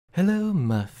Hello,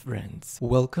 my friends.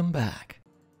 Welcome back.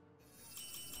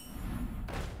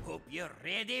 Hope you're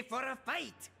ready for a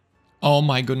fight. Oh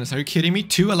my goodness, are you kidding me?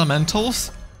 2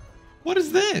 elementals? What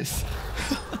is this?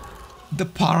 The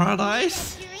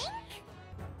paradise?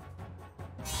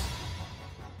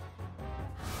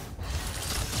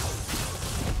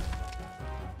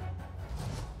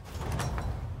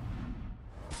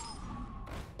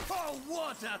 Oh,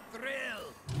 what a thrill!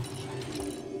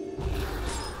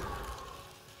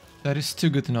 That is too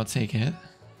good to not take it.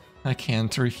 I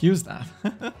can't refuse that.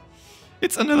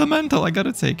 It's an elemental, I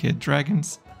gotta take it.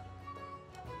 Dragons.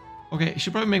 Okay, I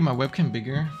should probably make my webcam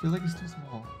bigger. I feel like it's too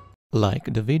small.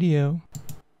 Like the video.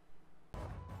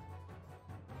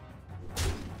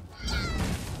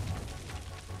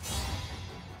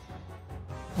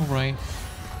 Alright.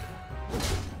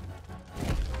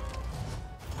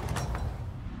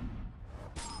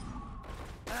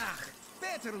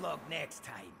 Better luck next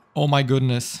time. Oh my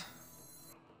goodness.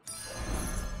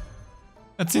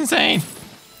 That's insane!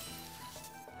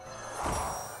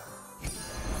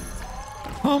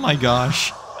 Oh my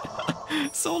gosh.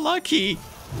 So lucky!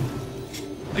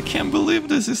 I can't believe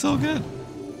this is so good.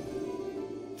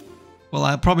 Well,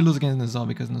 I'll probably lose against Nazar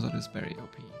because Nazar is very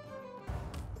OP.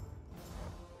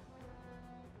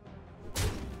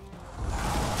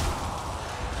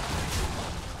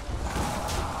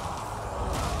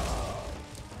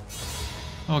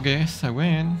 Okay, so I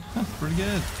win. That's pretty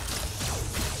good.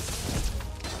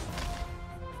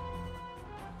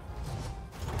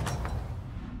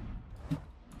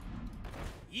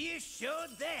 You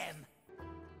showed them.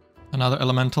 Another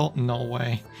elemental? No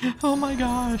way. Oh my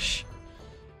gosh.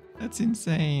 That's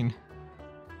insane.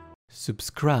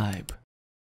 Subscribe.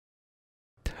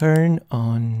 Turn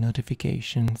on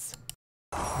notifications.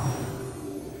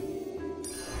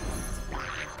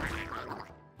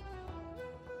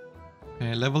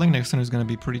 Okay, leveling next turn is gonna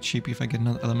be pretty cheap if I get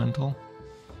another elemental.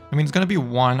 I mean, it's gonna be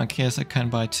 1 in case I can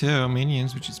buy 2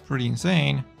 minions, which is pretty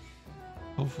insane.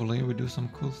 Hopefully we do some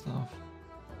cool stuff.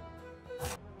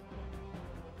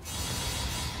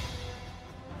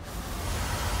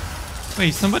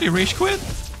 Wait, somebody rage quit?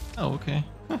 Oh, okay.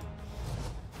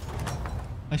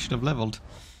 I should have leveled.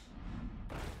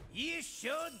 You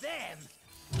showed them.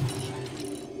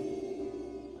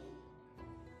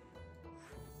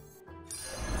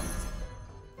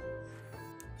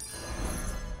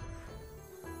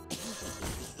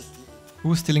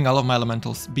 Who's stealing all of my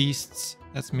elementals? Beasts,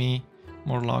 that's me.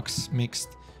 Morlocks,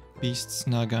 mixed. Beasts,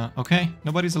 Naga. Okay,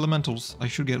 nobody's elementals. I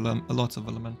should get lots of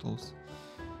elementals.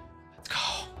 Let's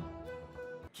go.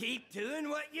 Keep doing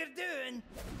what you're doing.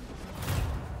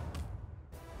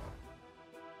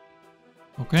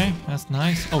 Okay, that's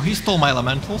nice. Oh, he stole my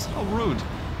elementals? How rude.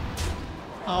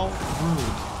 How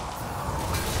rude.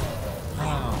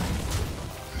 Wow.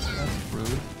 That's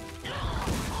rude.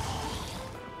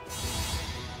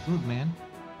 Rude, man.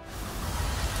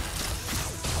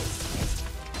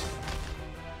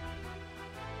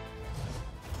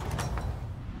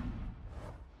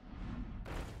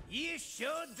 You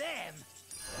showed them.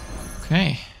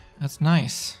 Okay, that's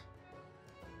nice.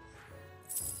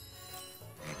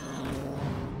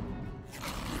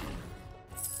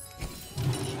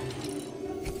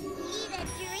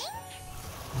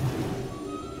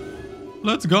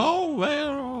 Let's go!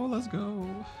 Well, let's go.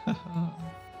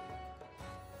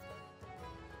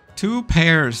 2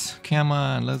 pairs. Come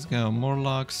on, let's go.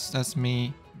 Morlocks, that's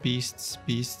me. Beasts,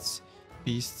 beasts,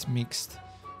 beasts, mixed,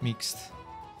 mixed.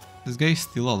 This guy's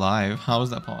still alive. How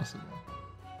is that possible?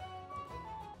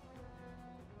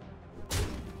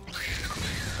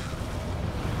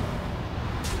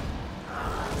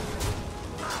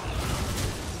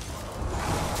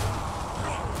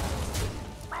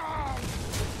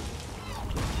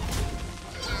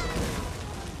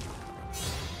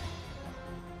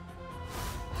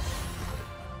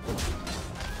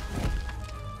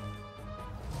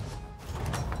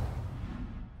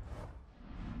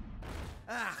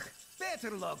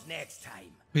 Better luck next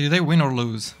time. Wait, did I win or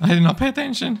lose? I did not pay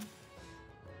attention.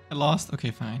 I lost?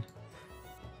 Okay, fine.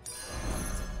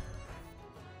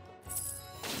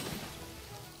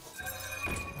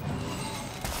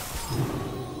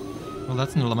 Well,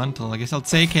 that's an elemental. I guess I'll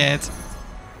take it.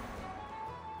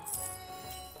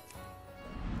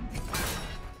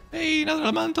 Hey, another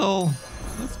elemental.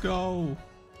 Let's go.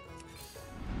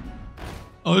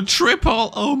 A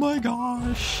triple. Oh my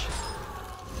gosh.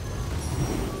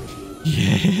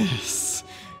 Yes.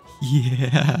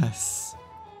 Yes.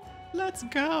 Let's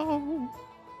go.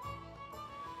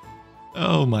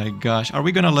 Oh my gosh. Are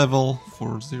we gonna level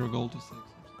for 0 gold to 6?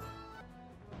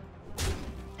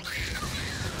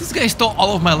 This guy stole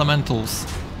all of my elementals.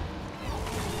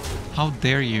 How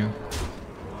dare you?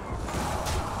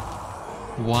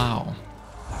 Wow.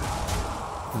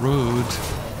 Rude.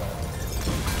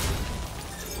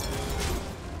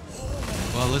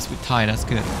 Well, at least we tied, that's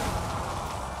good.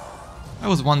 I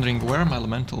was wondering, where are my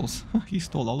elementals? He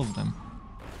stole all of them.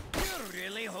 You're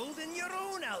really holding your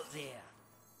own out there.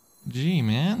 Gee,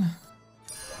 man.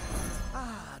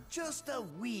 Ah, just a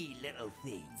wee little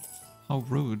thing. How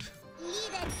rude.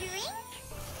 Need a drink?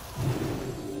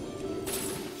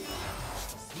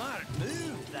 Smart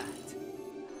move, that.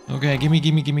 Okay,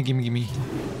 gimme.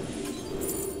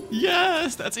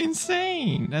 Yes, that's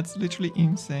insane. That's literally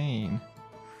insane.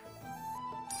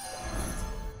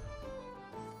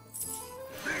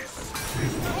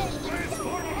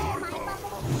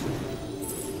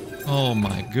 Oh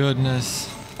my goodness.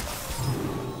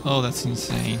 Oh, that's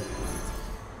insane.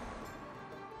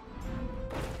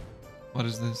 What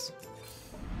is this?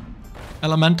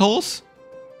 Elementals?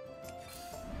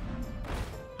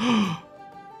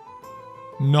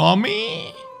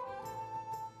 Nomi?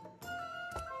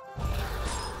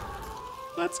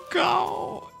 Let's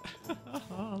go.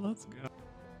 Let's go.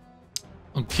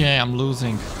 Okay, I'm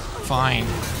losing. Fine.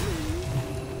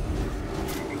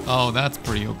 Oh, that's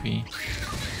pretty OP.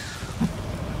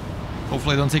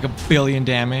 Hopefully I don't take 1 billion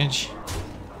damage.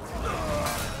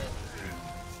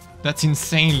 That's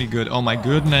insanely good. Oh my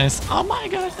goodness. Oh my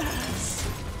goodness.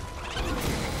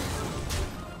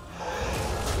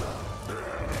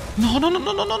 No.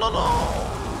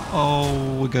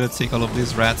 Oh, we gotta take all of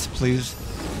these rats, please.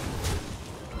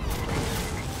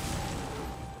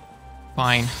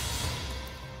 Fine.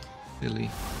 Silly.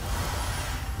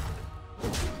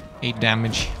 8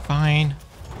 damage. Fine.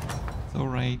 It's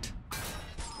alright.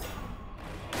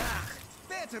 Ah,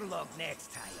 better luck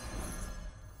next time.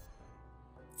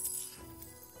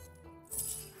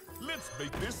 Let's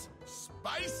make this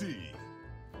spicy.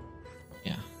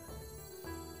 Yeah.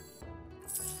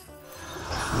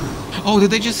 Oh,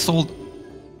 did they just sold?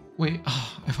 Wait,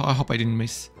 I hope I didn't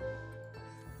miss.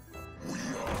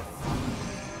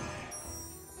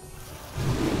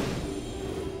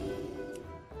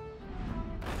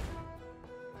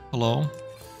 Hello?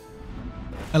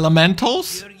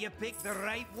 Elementals? Sure you picked the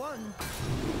right one.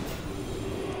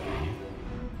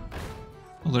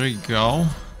 Oh, there you go.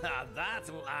 Ah,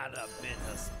 that'll add a bit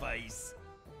of spice.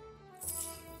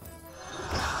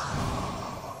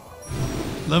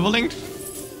 Leveling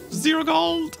 0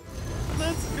 gold.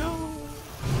 Let's go.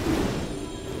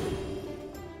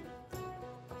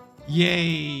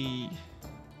 Yay.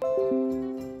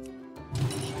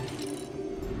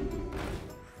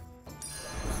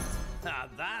 Ah,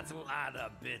 that'll add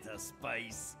a bit of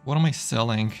spice. What am I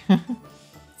selling?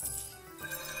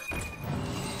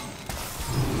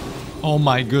 Oh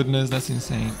my goodness, that's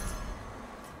insane.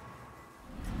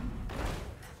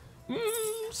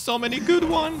 So many good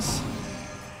ones.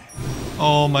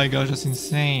 Oh my gosh, that's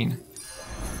insane.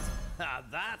 Ah,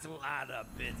 that'll add a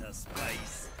bit of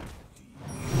spice.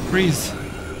 Freeze.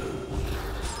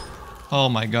 Oh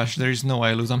my gosh, there is no way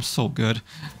I lose. I'm so good.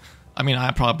 I mean,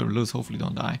 I probably lose. Hopefully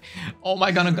don't die. Oh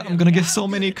my god, I'm gonna get so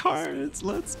many cards.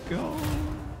 Let's go.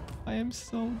 I am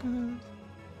so good.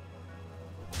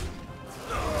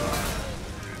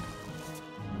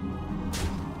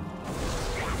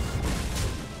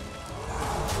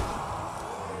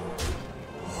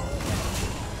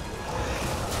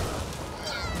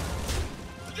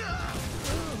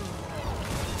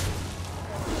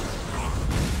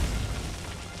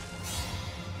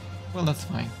 Well, that's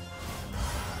fine.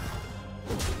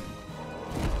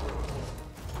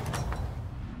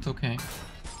 It's okay.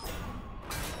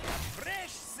 Fresh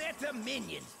set of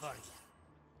minions for you.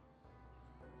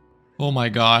 Oh my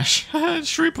gosh.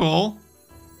 Triple.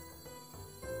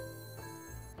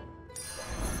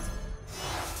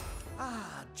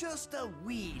 Ah, just a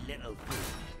wee little thing.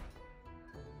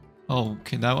 Oh,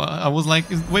 okay, that I was like,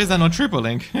 where's that not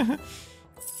tripling?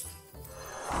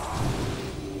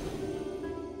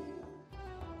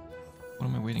 What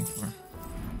am I waiting for?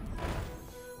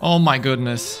 Oh my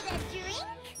goodness. Need a drink?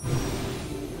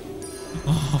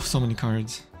 Oh, so many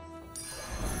cards.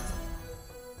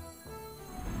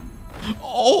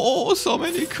 Oh, so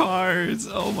many cards.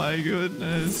 Oh my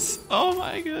goodness. Oh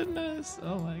my goodness.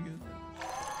 Oh my goodness.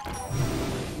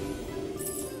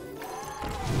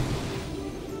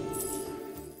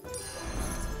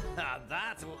 Ah,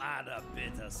 that'll add a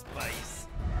bit of spice.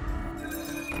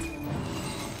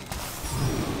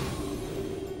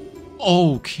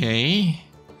 Okay.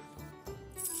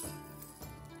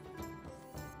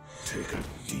 Take a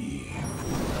deep.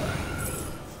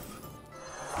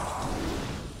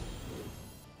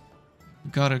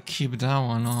 Gotta keep that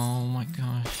one. Oh my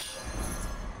gosh.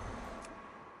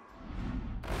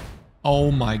 Oh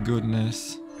my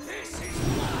goodness.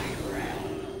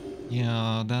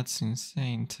 Yeah, that's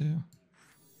insane too.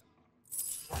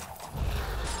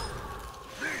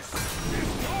 This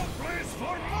is no place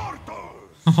for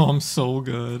mortals! Oh, I'm so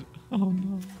good. Oh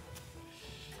no.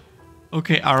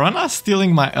 Okay, Arana's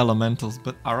stealing my elementals,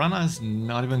 but Arana is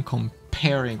not even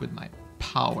comparing with my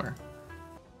power.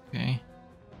 Okay.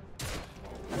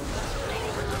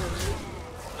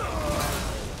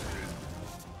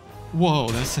 Whoa,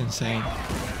 that's insane.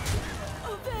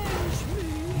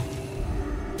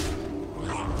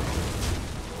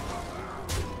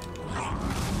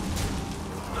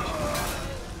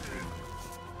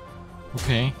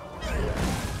 Okay.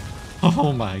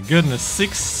 Oh my goodness.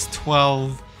 6,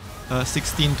 12,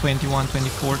 16, 21,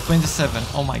 24, 27.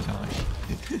 Oh my gosh.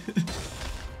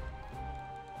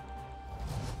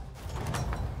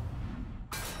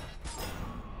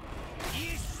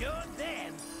 You showed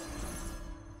them.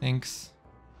 Thanks.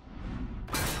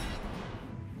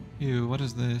 Ew, what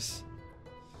is this?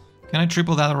 Can I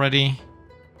triple that already?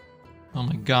 Oh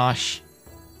my gosh.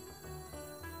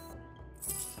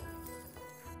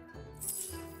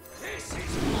 This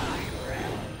is my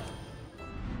realm.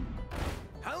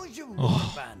 How's your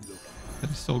Oh. band looking?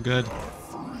 That is so good.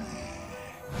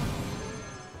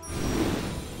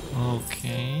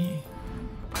 Okay.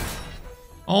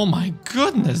 Oh my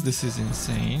goodness, this is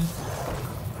insane.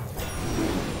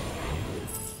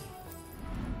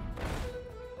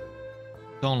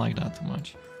 Don't like that too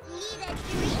much.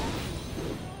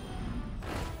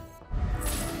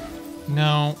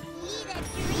 No.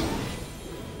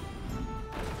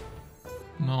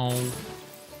 No.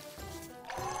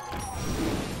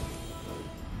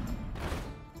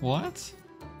 What?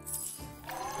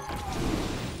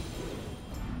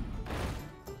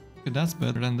 Okay, that's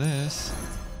better than this.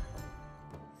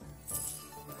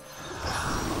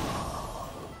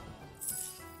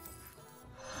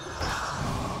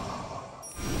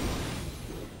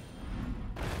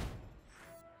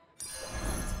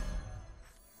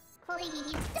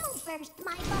 Please don't burst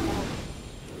my bubble.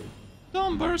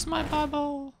 Don't burst my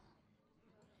bubble.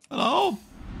 Hello?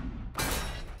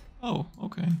 Oh,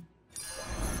 okay.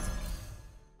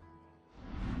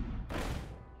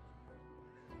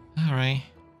 Alright.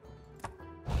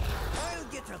 I'll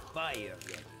get a fire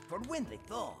ready for when they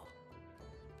thaw.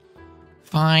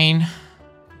 Fine.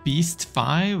 Beast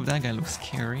 5? That guy looks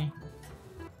scary.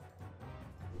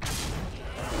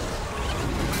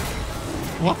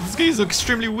 What? This guy is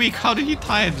extremely weak. How did he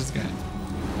tire this guy?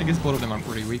 I guess both of them are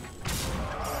pretty weak.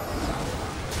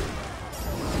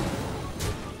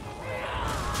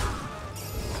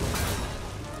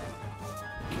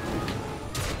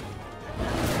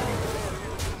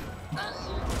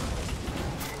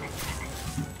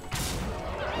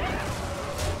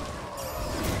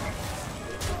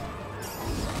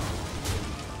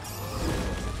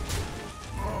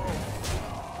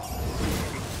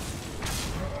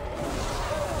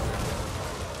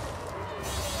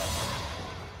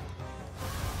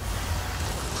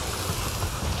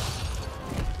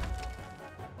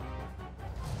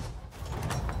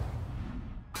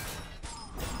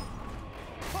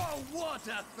 Oh, what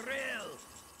a thrill!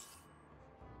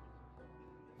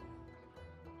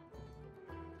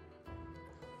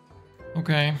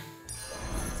 Okay.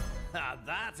 Ah,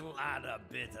 that'll add a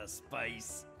bit of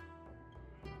spice.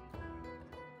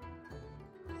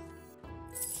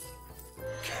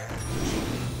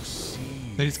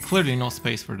 There is clearly no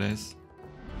space for this.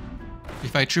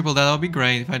 If I triple that, that'll be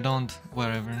great. If I don't,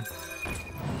 whatever.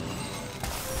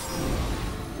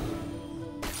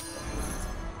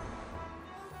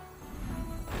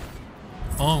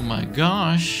 Oh my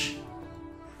gosh.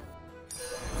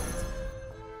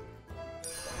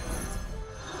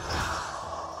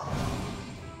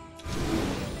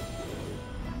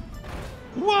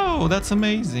 Whoa, that's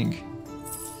amazing.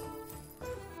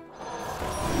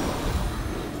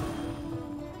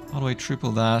 How do I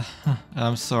triple that?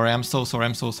 I'm sorry, I'm so sorry,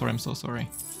 I'm so sorry, I'm so sorry.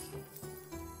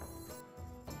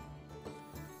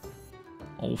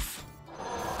 Oof.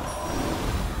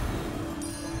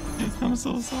 I'm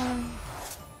so sorry.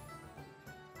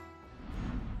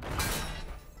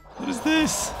 What is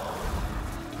this?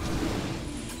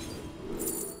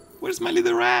 Where's my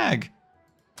little rag?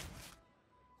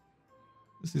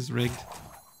 This is rigged.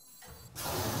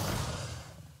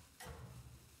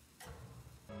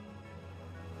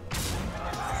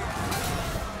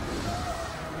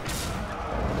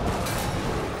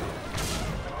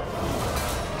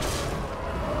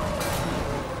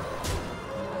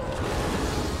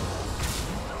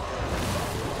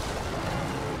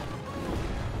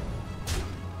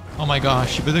 Oh my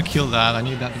gosh, you better kill that. I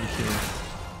need that to be killed.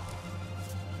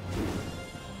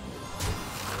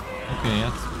 Okay,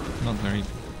 that's not very...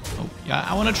 Oh, yeah,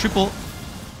 I want to triple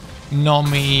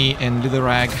Nomi and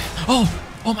Litherag. Oh!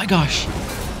 Oh my gosh!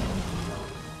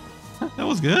 That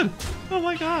was good! Oh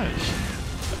my gosh!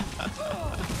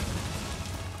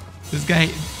 This guy...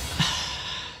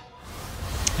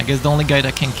 I guess the only guy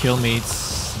that can kill me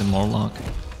is the Morlock.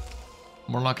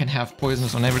 Morlock can have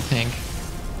poisons on everything.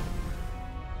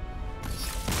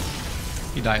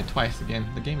 He died twice again.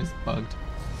 The game is bugged.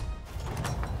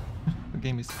 The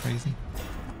game is crazy.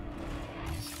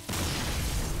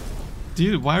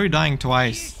 Dude, why are you dying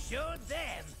twice? Show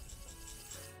them.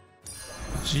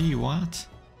 Gee, what?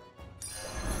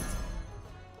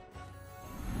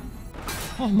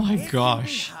 Oh my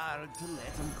gosh. It can be hard to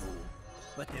let 'em go,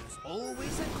 but there's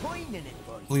always a coin in it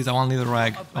for you. Please, I want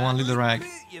Litherag. I want Litherag. Look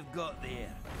you've got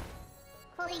there.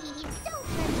 Please don't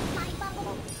burst my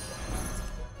bubble.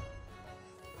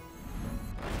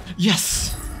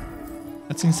 Yes!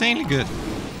 That's insanely good.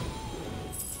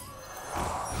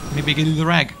 Maybe get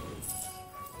Litherag.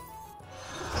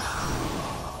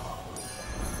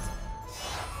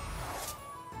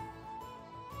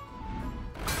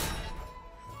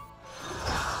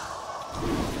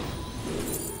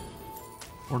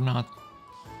 Or not.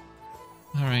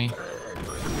 Alright.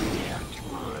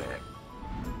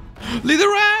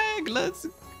 Litherag! Let's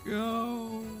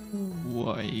go!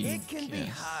 It can be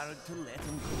hard to let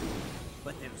 'em go,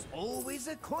 but there's always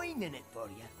a coin in it for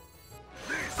you.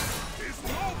 This is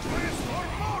no place for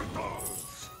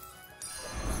mortals!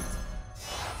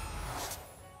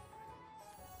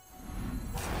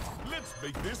 Let's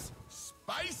make this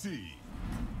spicy!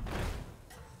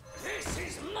 This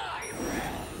is my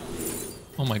realm!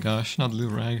 Oh my gosh, not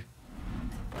Litherag.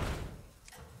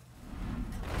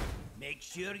 Make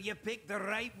sure you pick the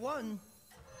right one.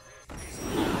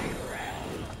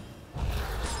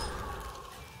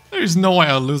 There's no way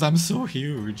I'll lose, I'm so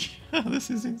huge. This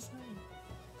is insane.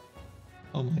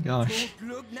 Oh my gosh. Don't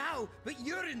look now, but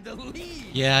you're in the lead.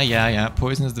 Yeah.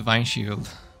 Poisonous Divine Shield.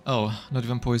 Oh, not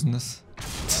even poisonous.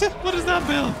 What is that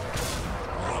build?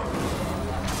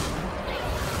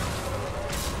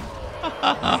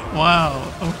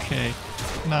 Wow, okay.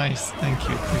 Nice, thank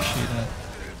you, appreciate that.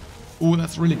 Ooh,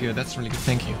 that's really good,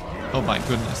 thank you. Oh my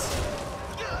goodness.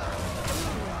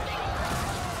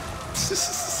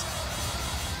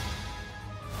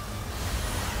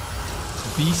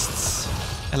 Beasts,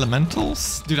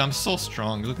 elementals? Dude, I'm so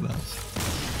strong, look at that.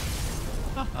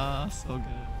 Haha, so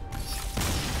good.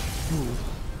 Ooh.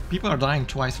 People are dying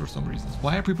twice for some reasons.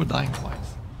 Why are people dying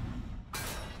twice?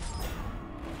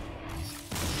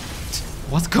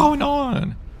 What's going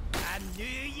on? I knew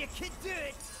you could do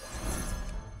it.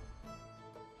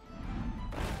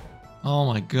 Oh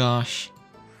my gosh.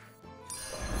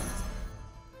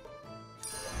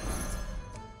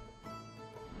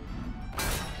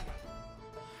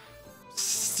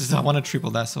 I want to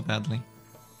triple that so badly.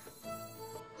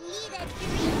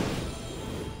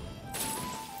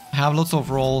 I have lots of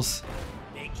rolls.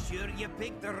 Make sure you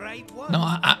pick the right one.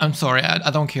 No, I'm sorry. I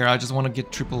don't care. I just want to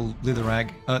get triple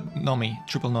Litherag. Nomi.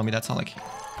 Triple Nomi. That's all I care.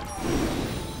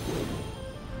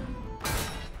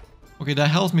 Okay, that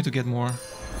helps me to get more.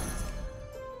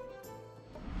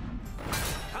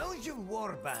 How's your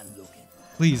warband looking?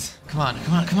 Please. Come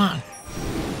on.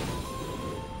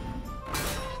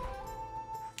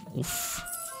 Oof.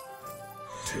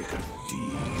 Take a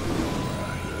deep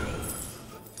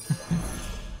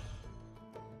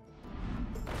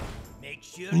Make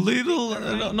sure Little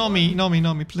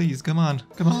Nomi, please. Come on.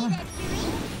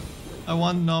 I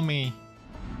want Nomi.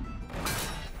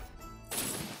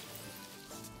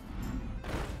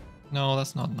 No,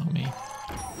 that's not Nomi.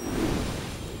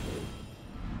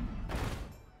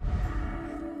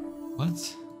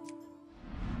 What?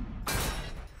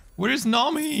 Where is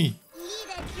Nomi?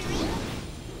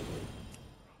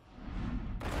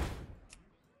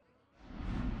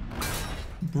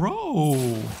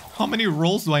 Bro, how many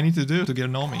rolls do I need to do to get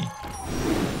Nomi?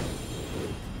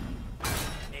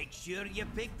 Make sure you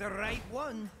pick the right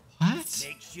one. What?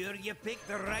 Make sure you pick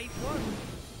the right one.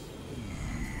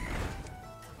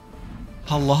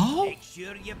 Hello? Make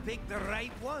sure you pick the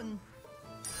right one.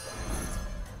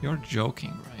 You're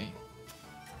joking, right?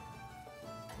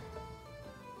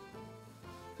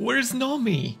 Where's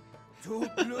Nomi?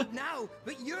 Don't look now,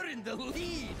 but you're in the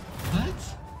lead.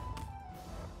 What?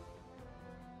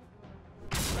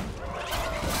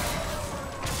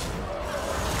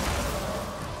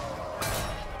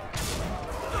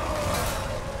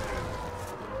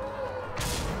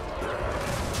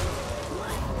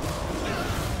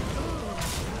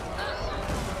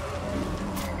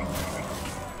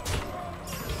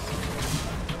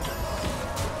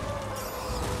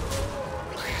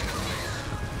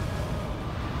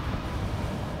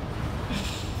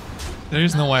 There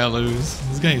is no way I lose.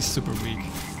 This guy is super weak.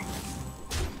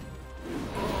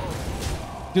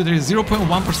 Dude, there is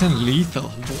 0.1% lethal.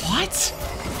 What?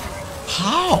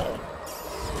 How?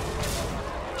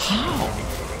 How?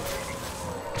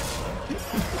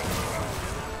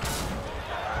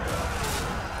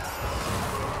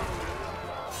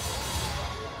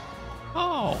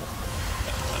 How?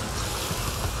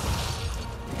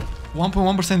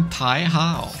 1.1% tie?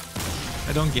 How?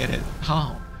 I don't get it.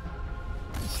 How?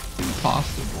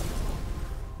 Impossible.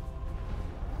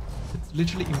 It's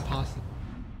literally impossible.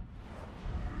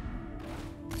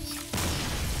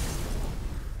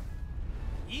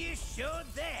 You showed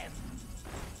them.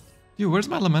 Dude, where's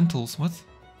my elementals? What?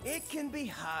 It can be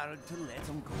hard to let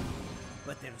them go,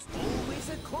 but there's always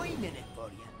a coin in it for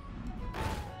you.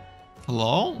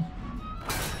 Hello?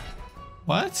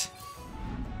 What?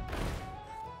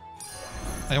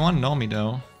 I want Nomi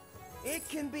though. It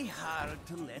can be hard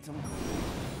to let them go,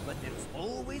 but there's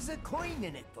always a coin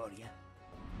in it for you.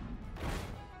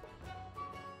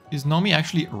 Is Nomi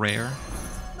actually rare?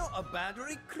 Not a bad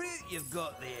recruit you've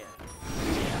got there.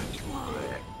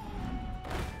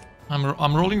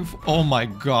 I'm rolling. Oh my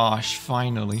gosh!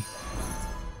 Finally.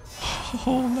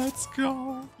 Oh, let's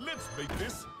go. Let's make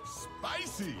this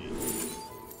spicy.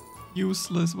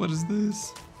 Useless. What is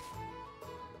this?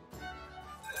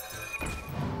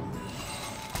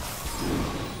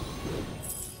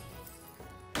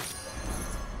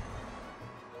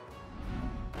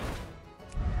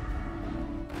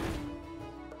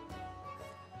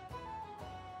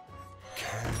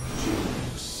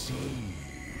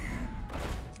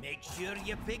 Make sure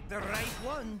you pick the right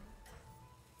one.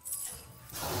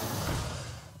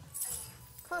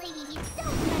 Please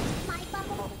don't touch my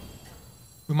bubble.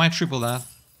 We might triple that.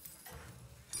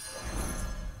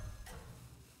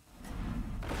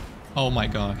 Oh my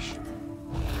gosh.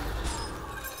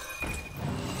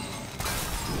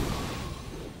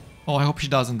 Oh, I hope she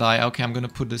doesn't die. Okay, I'm gonna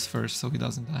put this first so he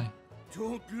doesn't die.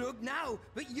 Don't look now,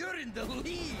 but you're in the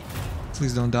lead.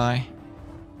 Please don't die.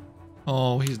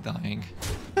 Oh, he's dying.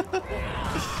 Don't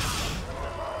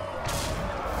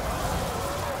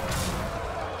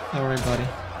worry, buddy.